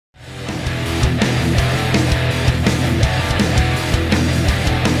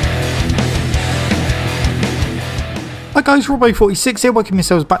Hi guys, Robbo46 here, welcome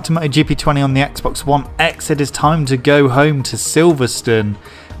yourselves back to MotoGP 20 on the Xbox One X. It is time to go home to Silverstone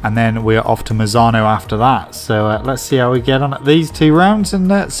and then we're off to Misano after that. So let's see how we get on at these two rounds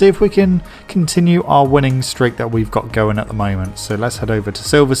and see if we can continue our winning streak that we've got going at the moment. So let's head over to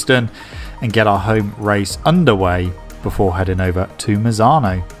Silverstone and get our home race underway before heading over to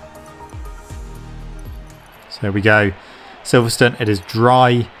Misano. So here we go. Silverstone, it is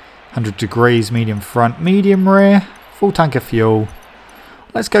dry, 100 degrees, medium front, medium rear. Full tank of fuel.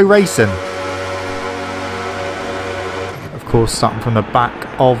 Let's go racing. Of course, starting from the back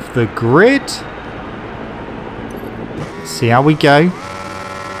of the grid. Let's see how we go.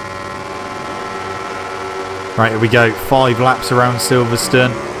 Right, here we go. 5 laps around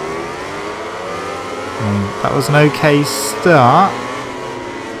Silverstone. That was an okay start.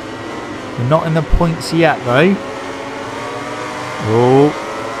 We're not in the points yet, though. Oh.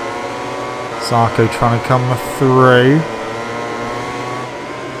 Zarco trying to come through.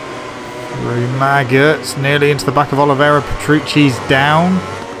 Through Maggots. Nearly into the back of Oliveira. Petrucci's down.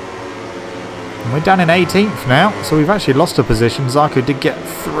 And we're down in 18th now. So we've actually lost a position. Zarco did get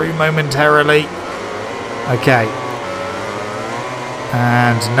through momentarily. Okay.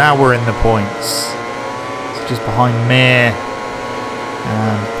 And now we're in the points. So just behind Mir.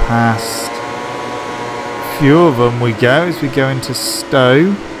 And past a few of them we go as we go into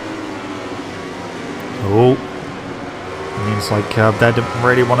Stowe. Oh, the inside curb there, didn't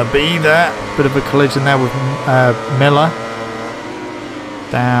really want to be there. Bit of a collision there with Miller.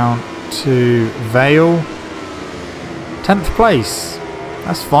 Down to Vale. 10th place.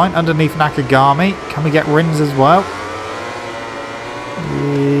 That's fine, underneath Nakagami. Can we get Rins as well?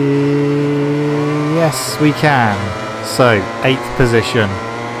 Yes, we can. So, 8th position.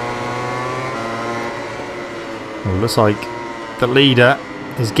 Oh, looks like the leader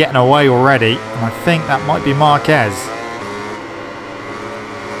is getting away already, and I think that might be Marquez.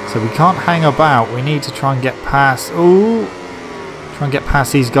 So we can't hang about. We need to try and get past. Ooh, try and get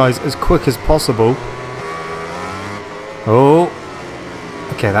past these guys as quick as possible. Oh,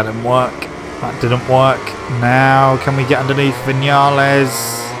 okay, that didn't work. That didn't work. Now, can we get underneath Vinales?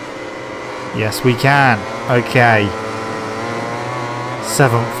 Yes, we can. Okay.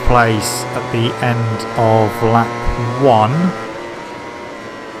 7th place at the end of lap 1.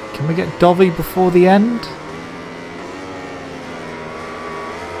 Can we get Dovi before the end?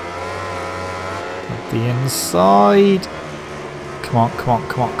 At the inside. Come on, come on,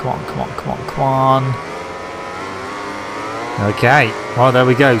 come on, come on, come on, come on, come on. Okay, well there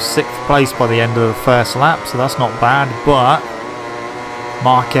we go. 6th place by the end of the first lap, so that's not bad, but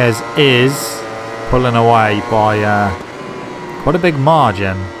Marquez is pulling away by quite a big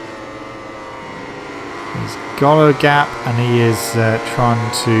margin. He's got a gap and he is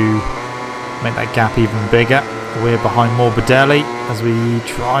trying to make that gap even bigger. We're behind Morbidelli as we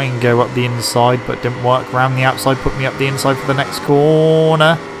try and go up the inside, but didn't work. Round the outside, put me up the inside for the next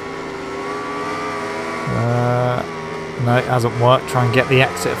corner. No, it hasn't worked. Try and get the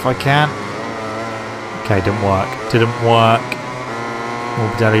exit if I can. Okay, didn't work. Didn't work.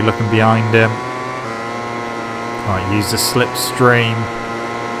 Morbidelli looking behind him. Right, use the slipstream.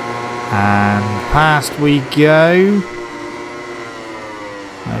 And past we go.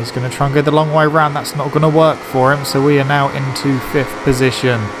 Now he's going to try and go the long way around. That's not going to work for him. So we are now into 5th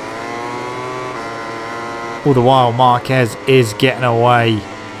position. All the while Marquez is getting away.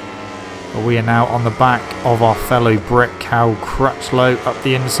 But we are now on the back of our fellow Brit, Cal Crutchlow. Up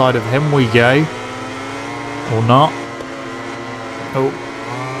the inside of him we go. Or not. Oh.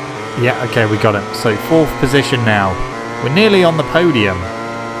 Yeah, okay, we got him. So 4th position now. We're nearly on the podium.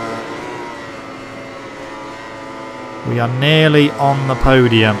 We are nearly on the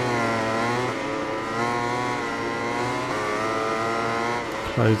podium.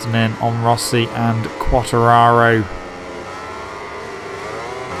 Closing in on Rossi and Quartararo.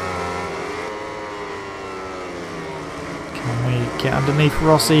 Can we get underneath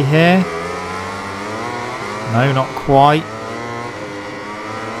Rossi here? No, not quite.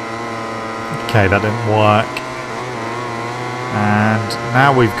 Okay, that didn't work. And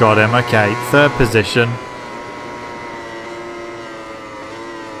now we've got him. Okay, 3rd position.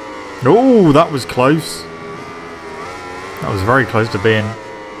 Oh, that was close. That was very close to being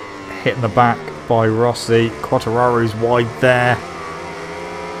hit in the back by Rossi. Quartararo's wide there.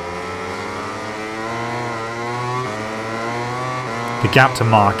 The gap to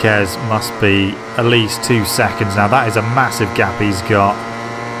Marquez must be at least 2 seconds now. That is a massive gap he's got.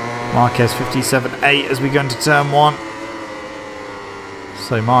 Marquez 57.8 as we go into turn 1.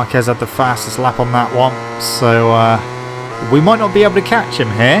 So Marquez had the fastest lap on that one. So we might not be able to catch him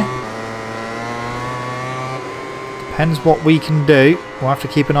here. Depends what we can do. We'll have to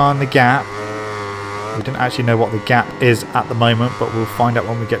keep an eye on the gap. We don't actually know what the gap is at the moment, but we'll find out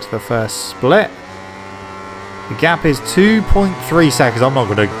when we get to the first split. The gap is 2.3 seconds. I'm not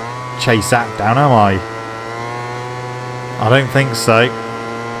going to chase that down, am I? I don't think so.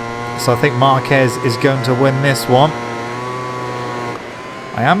 So I think Marquez is going to win this one.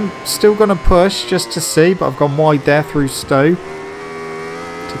 I am still going to push just to see, but I've gone wide there through Stowe.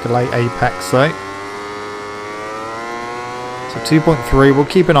 Took a late apex though. So 2.3, we'll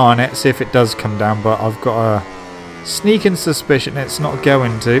keep an eye on it, see if it does come down, but I've got a sneaking suspicion it's not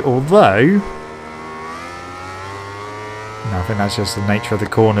going to, although... No, I think that's just the nature of the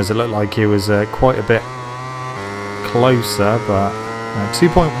corners. It looked like he was quite a bit closer, but... No,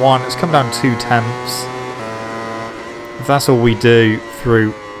 2.1, it's come down 2/10. If that's all we do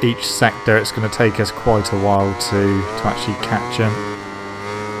through each sector, it's going to take us quite a while to actually catch him.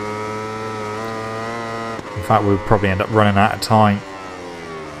 In fact, we'll probably end up running out of time.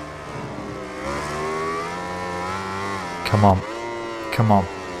 Come on. Come on.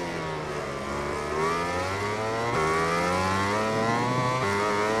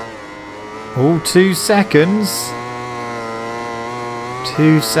 Oh, 2 seconds.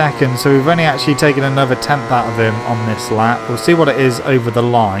 2 seconds. So we've only actually taken another 10th out of him on this lap. We'll see what it is over the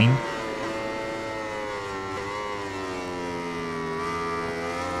line.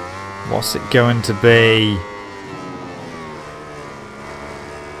 What's it going to be?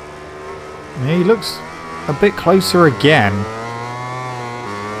 Yeah, he looks a bit closer again.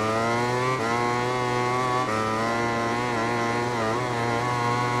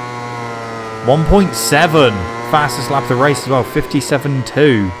 (1.7) fastest lap of the race as well,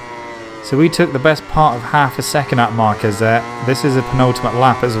 57.2. So we took the best part of half a second at Marquez there. This is a penultimate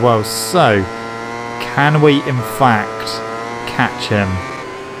lap as well. So can we in fact catch him?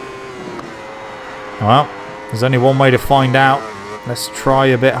 Well, there's only one way to find out. Let's try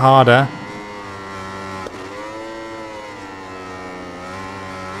a bit harder.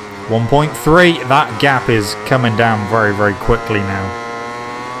 1.3. That gap is coming down very, very quickly now.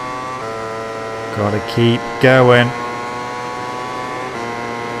 Gotta keep going.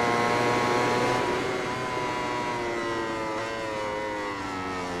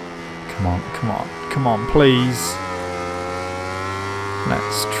 Come on, come on, come on, please.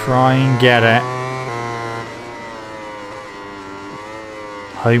 Let's try and get it.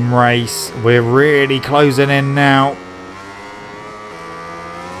 Home race. We're really closing in now.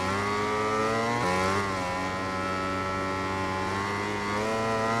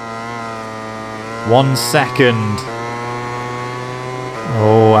 One second.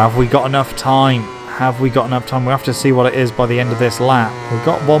 Oh, have we got enough time? Have we got enough time? We'll have to see what it is by the end of this lap. We've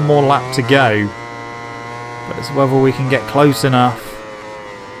got one more lap to go. But it's whether we can get close enough.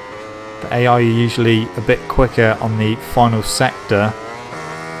 The AI are usually a bit quicker on the final sector.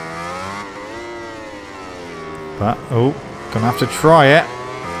 But, oh, gonna have to try it.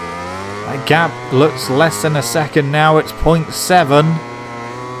 That gap looks less than a second now. It's 0.7.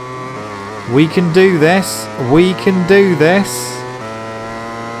 We can do this. We can do this.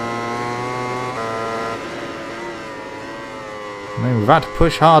 I mean, we've had to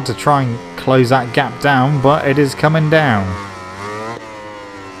push hard to try and close that gap down, but it is coming down.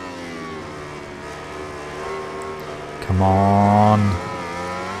 Come on.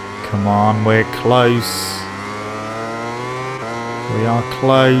 Come on, we're close. We are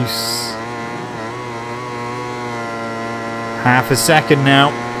close. Half a second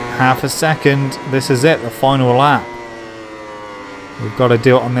now. Half a second. This is it, the final lap. We've got to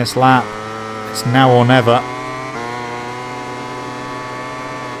do it on this lap. It's now or never.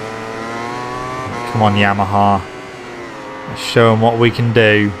 Come on, Yamaha. Let's show them what we can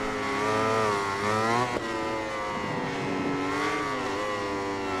do.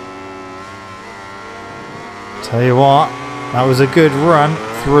 Tell you what, that was a good run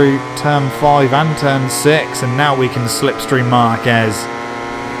through turn 5 and turn 6, and now we can slipstream Marquez.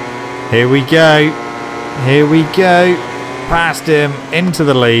 Here we go. Here we go. Past him into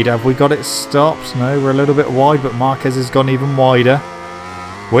the lead. Have we got it stopped? No, we're a little bit wide, but Marquez has gone even wider.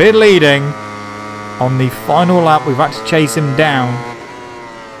 We're leading. On the final lap, we've had to chase him down.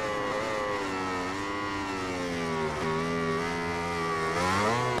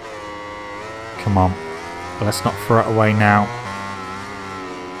 Come on. Let's not throw it away now.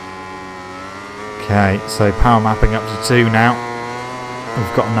 Okay, so power mapping up to 2 now.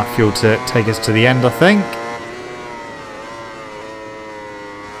 We've got enough fuel to take us to the end, I think.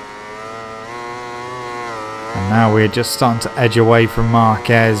 And now we're just starting to edge away from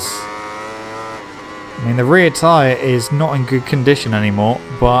Marquez. I mean, the rear tyre is not in good condition anymore,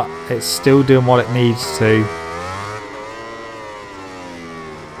 but it's still doing what it needs to.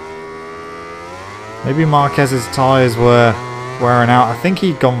 Maybe Marquez's tyres were wearing out. I think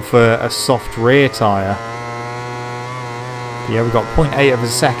he'd gone for a soft rear tyre. But yeah, we've got 0.8 of a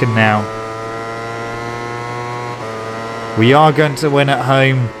second now. We are going to win at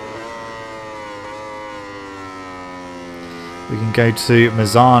home. We can go to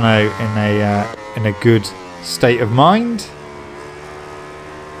Mazzano in a good state of mind.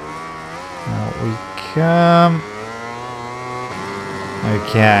 Out we come.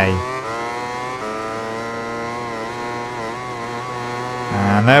 Okay.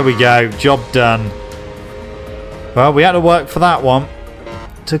 And there we go. Job done. Well, we had to work for that one.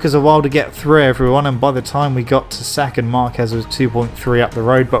 Took us a while to get through everyone, and by the time we got to second, Marquez was 2.3 up the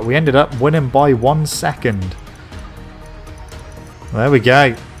road, but we ended up winning by 1 second. There we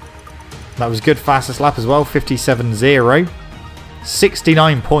go. That was good fastest lap as well, 57.0.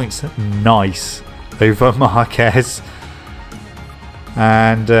 69 points. Nice. Over Marquez.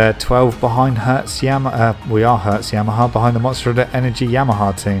 And 12 behind Hertz Yamaha. We are Hertz Yamaha behind the Monster Energy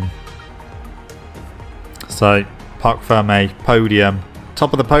Yamaha team. So, Parc Ferme, podium.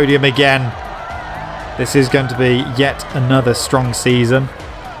 Top of the podium again. This is going to be yet another strong season.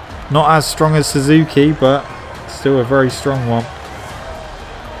 Not as strong as Suzuki, but still a very strong one.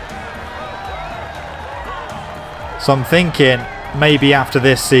 So I'm thinking maybe after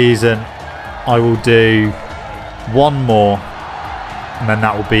this season I will do one more and then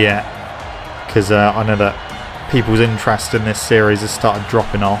that will be it. Because I know that people's interest in this series has started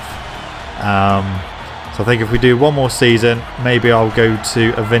dropping off. So I think if we do one more season, maybe I'll go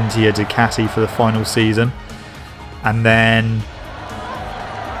to Avintia Ducati for the final season. And then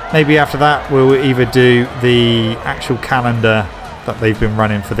maybe after that we'll either do the actual calendar that they've been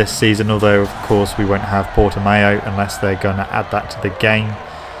running for this season, although of course we won't have Portimao unless they're going to add that to the game.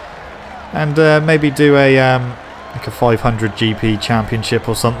 And maybe do a like a 500 GP championship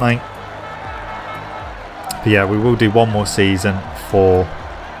or something. But yeah, we will do one more season for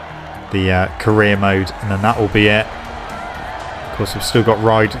the career mode, and then that will be it. Of course, we've still got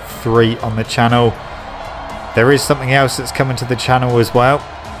Ride 3 on the channel. There is something else that's coming to the channel as well.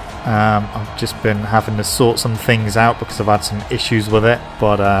 I've just been having to sort some things out because I've had some issues with it,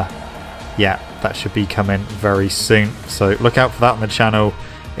 but yeah, that should be coming very soon, so look out for that on the channel.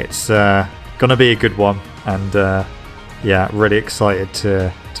 It's gonna be a good one, and yeah, really excited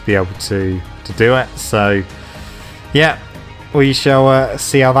to be able to do it. So yeah, we shall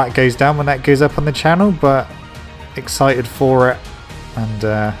see how that goes down when that goes up on the channel, but excited for it. And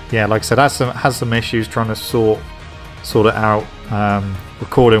yeah, like I said, has some issues trying to sort it out.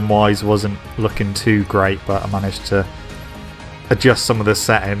 Recording wise wasn't looking too great, but I managed to adjust some of the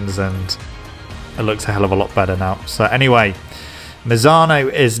settings and it looks a hell of a lot better now. So anyway,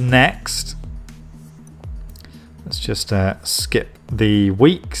 Mazzano is next. Let's just skip the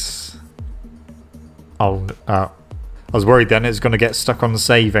weeks. Oh, I was worried then it was going to get stuck on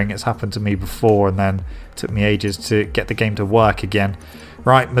saving. It's happened to me before, and then it took me ages to get the game to work again.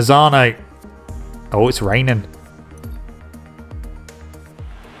 Right, Mazzano. Oh, it's raining.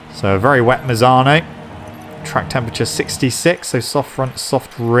 So a very wet Mazzano. Track temperature 66, so soft front,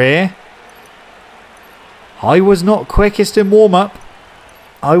 soft rear. I was not quickest in warm-up.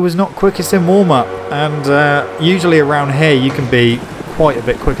 And usually around here you can be quite a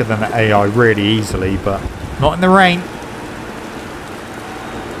bit quicker than the AI really easily, but not in the rain.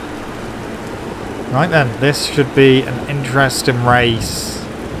 Right then, this should be an interesting race.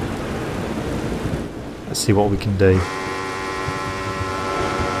 Let's see what we can do.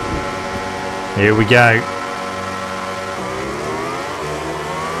 Here we go.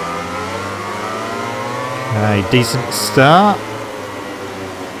 Okay, decent start.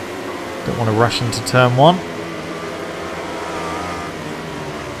 Don't want to rush into turn 1.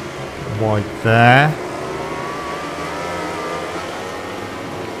 Wide there.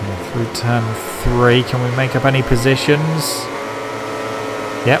 And through turn 3, can we make up any positions?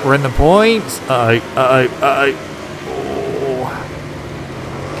 Yep, we're in the points. Uh-oh.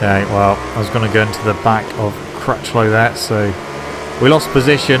 Okay, well, I was going to go into the back of Crutchlow there, so we lost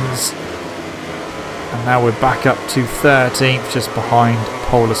positions. And now we're back up to 13th, just behind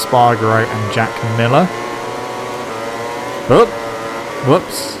Paul Espargaro and Jack Miller. Oh,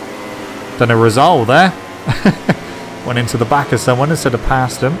 whoops. Done a Rizal there. Went into the back of someone instead of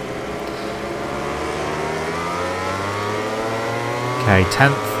past him. Okay,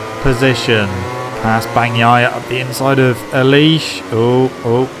 10th position. Past Bagnaia up the inside of Elish.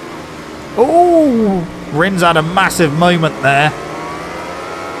 Oh. Rins had a massive moment there.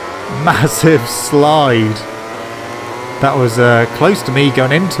 Massive slide. That was close to me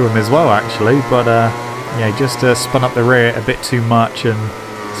going into him as well, actually. But yeah, just spun up the rear a bit too much and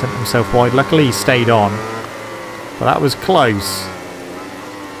Sent himself wide. Luckily he stayed on. But that was close.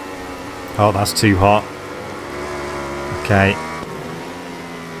 Oh, that's too hot. Okay.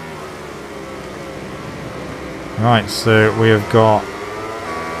 Right, so we have got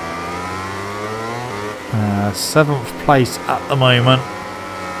 7th place at the moment.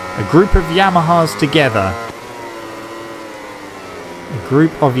 A group of Yamahas together. A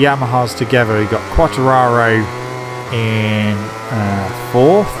group of Yamahas together. We've got Quartararo in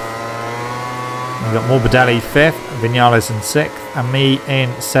 4th. We've got Morbidelli 5th, Vinales in 6th, and me in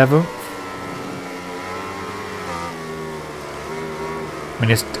 7th. I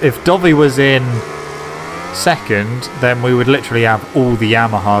mean, if Dovi was in 2nd, then we would literally have all the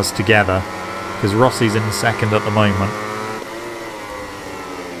Yamahas together, because Rossi's in 2nd at the moment.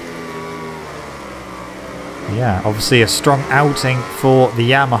 Yeah, obviously a strong outing for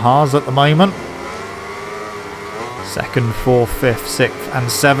the Yamahas at the moment. 2nd, 4th, 5th, 6th and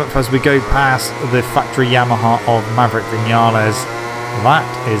 7th as we go past the factory Yamaha of Maverick Vinales. That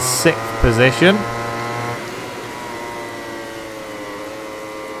is 6th position.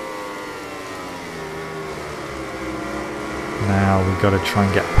 Now we've got to try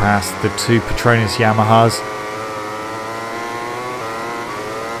and get past the 2 Petronas Yamahas.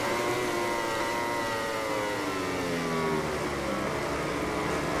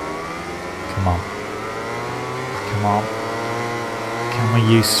 Come on. Come on. Can we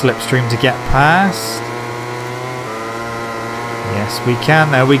use Slipstream to get past? Yes, we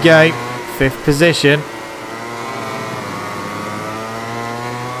can. There we go. 5th position.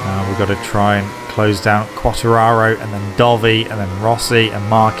 Now we've got to try and close down Quartararo and then Dovi and then Rossi and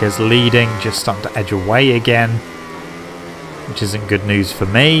Marquez leading. Just starting to edge away again, which isn't good news for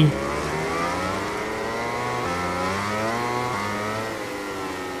me.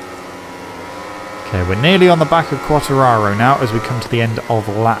 Okay, we're nearly on the back of Quartararo now as we come to the end of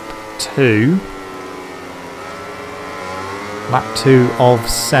lap 2. Lap 2 of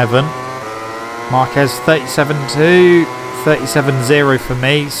 7. Marquez 37.2, 37.0 for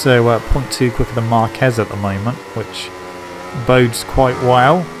me, so 0.2 quicker than Marquez at the moment, which bodes quite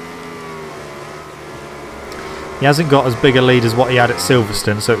well. He hasn't got as big a lead as what he had at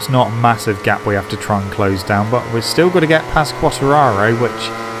Silverstone, so it's not a massive gap we have to try and close down, but we're still got to get past Quartararo, which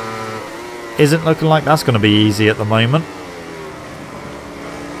isn't looking like that's going to be easy at the moment.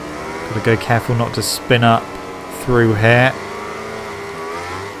 Got to go careful not to spin up through here.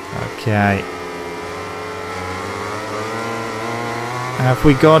 Okay. Have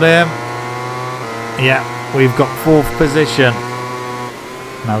we got him? Yeah, we've got 4th position.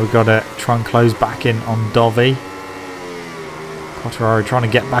 Now we've got to try and close back in on Dovi. Quartararo trying to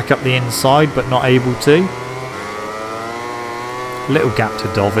get back up the inside, but not able to. Little gap to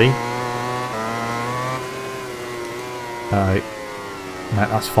Dovi. No,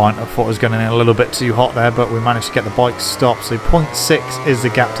 that's fine. I thought I was going in a little bit too hot there, but we managed to get the bike stopped. So 0.6 is the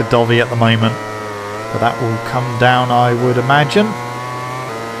gap to Dovi at the moment. But that will come down, I would imagine.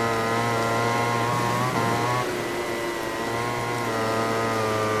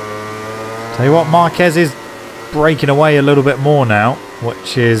 Tell you what, Marquez is breaking away a little bit more now,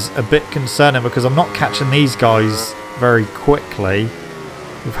 which is a bit concerning because I'm not catching these guys very quickly.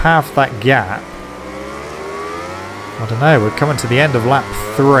 With half that gap, I don't know, we're coming to the end of lap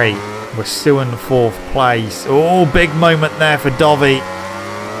 3. We're still in 4th place. Oh, big moment there for Dovi.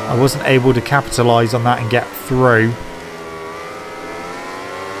 I wasn't able to capitalise on that and get through.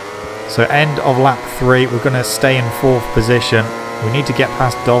 So end of lap 3, we're going to stay in 4th position. We need to get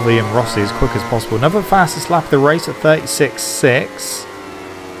past Dovi and Rossi as quick as possible. Another fastest lap of the race at 36.6.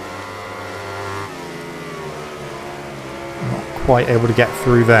 Not quite able to get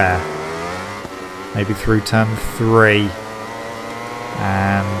through there. Maybe through turn 3.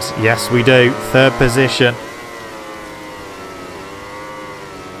 And yes, we do. 3rd position.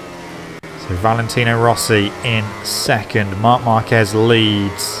 So Valentino Rossi in 2nd. Marc Marquez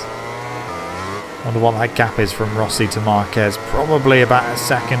leads. Wonder what that gap is from Rossi to Marquez. Probably about a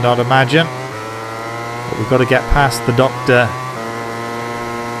 2nd, I'd imagine. But we've got to get past the doctor.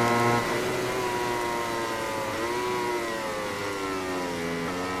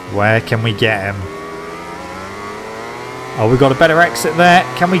 Where can we get him? Oh, we've got a better exit there.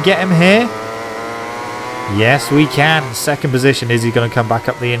 Can we get him here? Yes, we can. 2nd position. Is he going to come back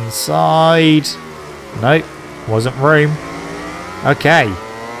up the inside? Nope. Wasn't room. Okay.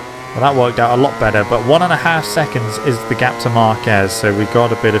 Well, that worked out a lot better. But 1.5 seconds is the gap to Marquez. So we've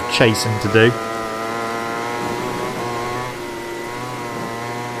got a bit of chasing to do.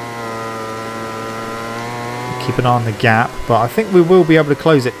 Keep an eye on the gap. But I think we will be able to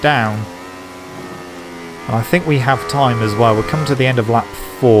close it down. And I think we have time as well. We're coming to the end of lap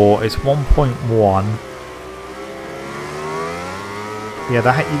 4. It's 1.1. Yeah,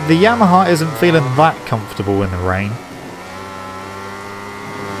 the Yamaha isn't feeling that comfortable in the rain.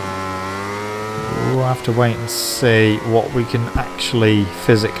 We'll have to wait and see what we can actually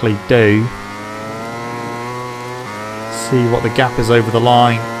physically do. See what the gap is over the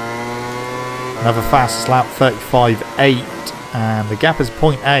line. Another fastest lap, 35.8, and the gap is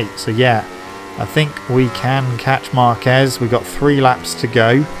 0.8. So yeah, I think we can catch Marquez. We've got 3 laps to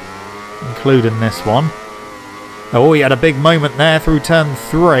go, including this one. Oh, he had a big moment there through turn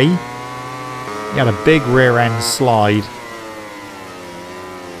 3. He had a big rear end slide.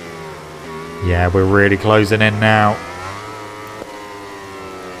 Yeah, we're really closing in now.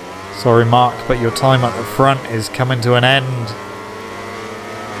 Sorry, Mark, but your time at the front is coming to an end.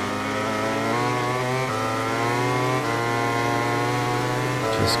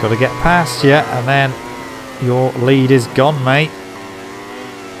 Just got to get past you, and then your lead is gone, mate.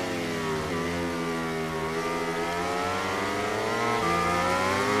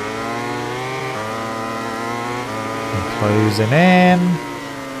 Closing in.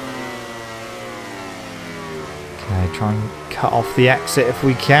 Okay, try and cut off the exit if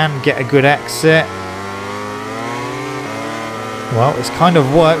we can. Get a good exit. Well, it's kind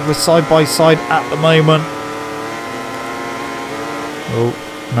of worked. We're side by side at the moment. Oh,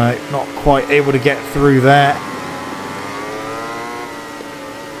 no, not quite able to get through there.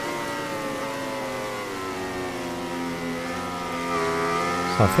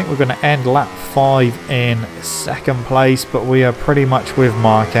 So I think we're going to end lap 5 in 2nd place, but we are pretty much with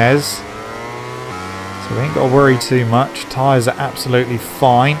Marquez. So we ain't got to worry too much. Tyres are absolutely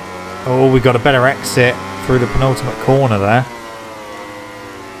fine. Oh, we got a better exit through the penultimate corner there.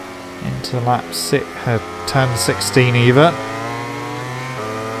 Into lap 6, turn 16 even.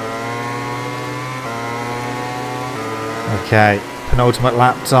 Okay, penultimate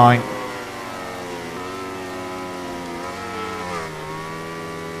lap time.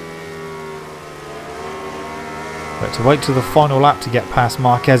 But to wait till the final lap to get past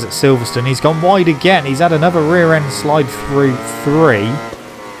Marquez at Silverstone. He's gone wide again. He's had another rear end slide through 3.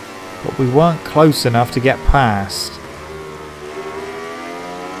 But we weren't close enough to get past.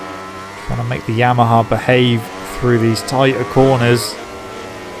 Trying to make the Yamaha behave through these tighter corners.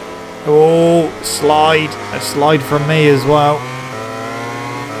 Oh, slide. A slide from me as well.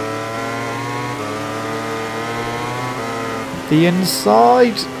 The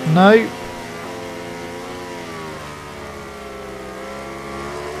inside. No.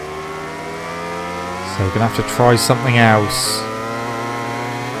 So we're going to have to try something else.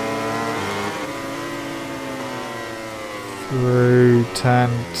 Through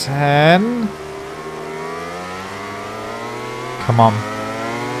turn 10. Come on.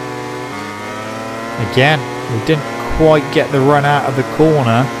 Again, we didn't quite get the run out of the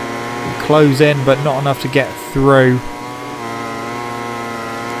corner. We close in, but not enough to get through.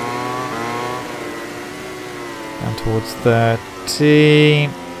 Down towards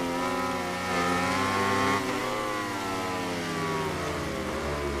 13.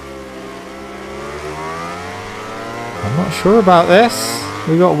 I'm not sure about this.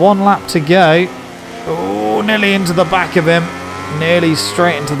 We've got 1 lap to go. Oh, nearly into the back of him. Nearly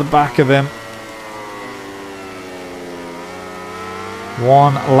straight into the back of him.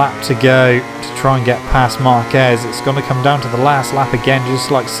 1 lap to go to try and get past Marquez. It's going to come down to the last lap again, just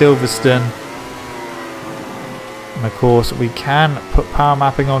like Silverstone. And of course, we can put power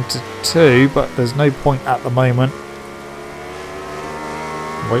mapping onto 2, but there's no point at the moment.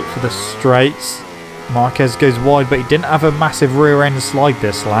 Wait for the straights. Marquez goes wide, but he didn't have a massive rear end slide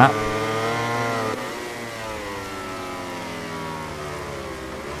this lap.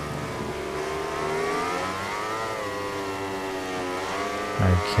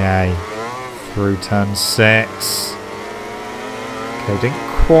 Okay, through turn 6. Okay,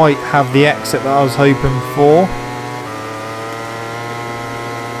 didn't quite have the exit that I was hoping for.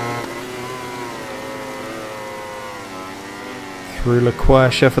 Through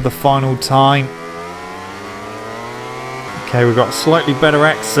LaQuercia for the final time. Okay, we've got a slightly better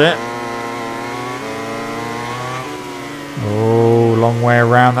exit. Oh, long way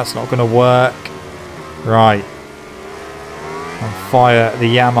around. That's not going to work. Right. And fire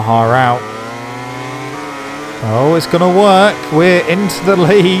the Yamaha out. Oh, it's going to work. We're into the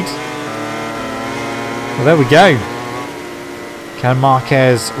lead. Well, there we go. Can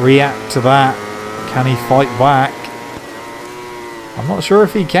Marquez react to that? Can he fight back? I'm not sure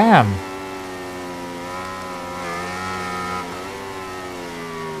if he can.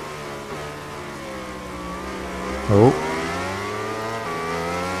 Oh.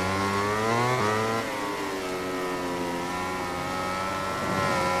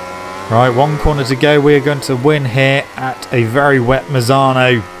 Right, one corner to go. We are going to win here at a very wet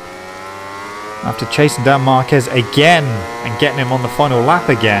Misano. After chasing down Marquez again and getting him on the final lap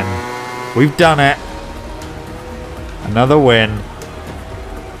again. We've done it. Another win.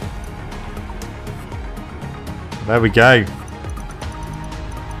 There we go.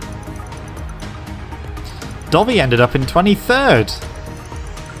 Dovi ended up in 23rd.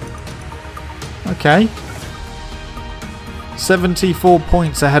 Okay. 74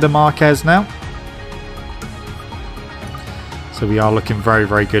 points ahead of Marquez now. So we are looking very,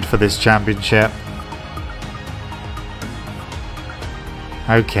 very good for this championship.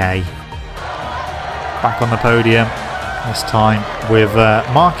 Okay. Back on the podium. This time with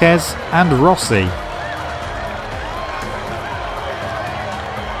Marquez and Rossi.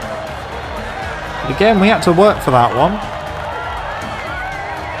 Again, we had to work for that one.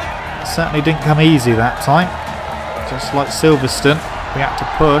 It certainly didn't come easy that time. Just like Silverstone, we had to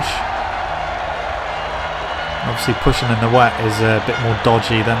push. Obviously pushing in the wet is a bit more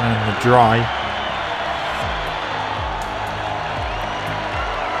dodgy than in the dry.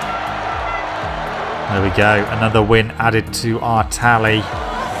 There we go, another win added to our tally.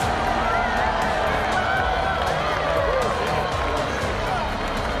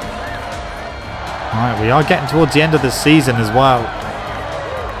 Right, we are getting towards the end of the season as well.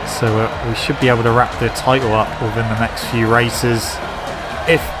 So we should be able to wrap the title up within the next few races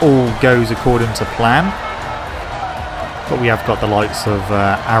if all goes according to plan. But we have got the likes of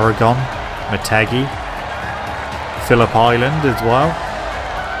Aragon, Motegi, Phillip Island as well.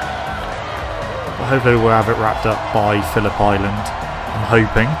 But hopefully we'll have it wrapped up by Phillip Island, I'm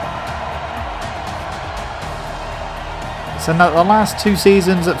hoping. So now, the last two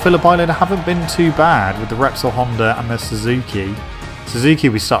seasons at Phillip Island haven't been too bad with the Repsol Honda and the Suzuki. Suzuki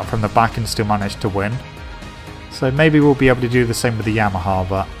we started from the back and still managed to win. So maybe we'll be able to do the same with the Yamaha,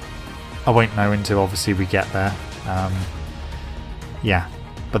 but I won't know until obviously we get there. Yeah,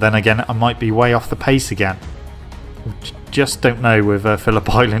 but then again I might be way off the pace again. Just don't know with Phillip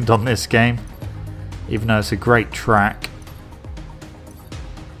Island on this game, even though it's a great track.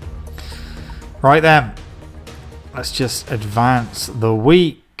 Right then, let's just advance the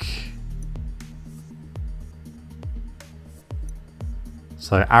week.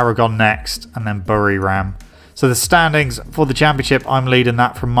 So Aragon next, and then Buriram. So the standings for the championship, I'm leading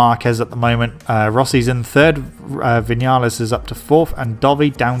that from Marquez at the moment. Rossi's in 3rd, Vinales is up to 4th, and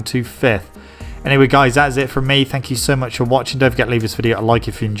Dovi down to 5th. Anyway guys, that's it from me. Thank you so much for watching. Don't forget to leave this video a like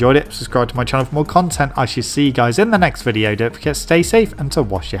if you enjoyed it. Subscribe to my channel for more content. I shall see you guys in the next video. Don't forget to stay safe and to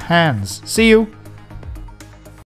wash your hands. See you!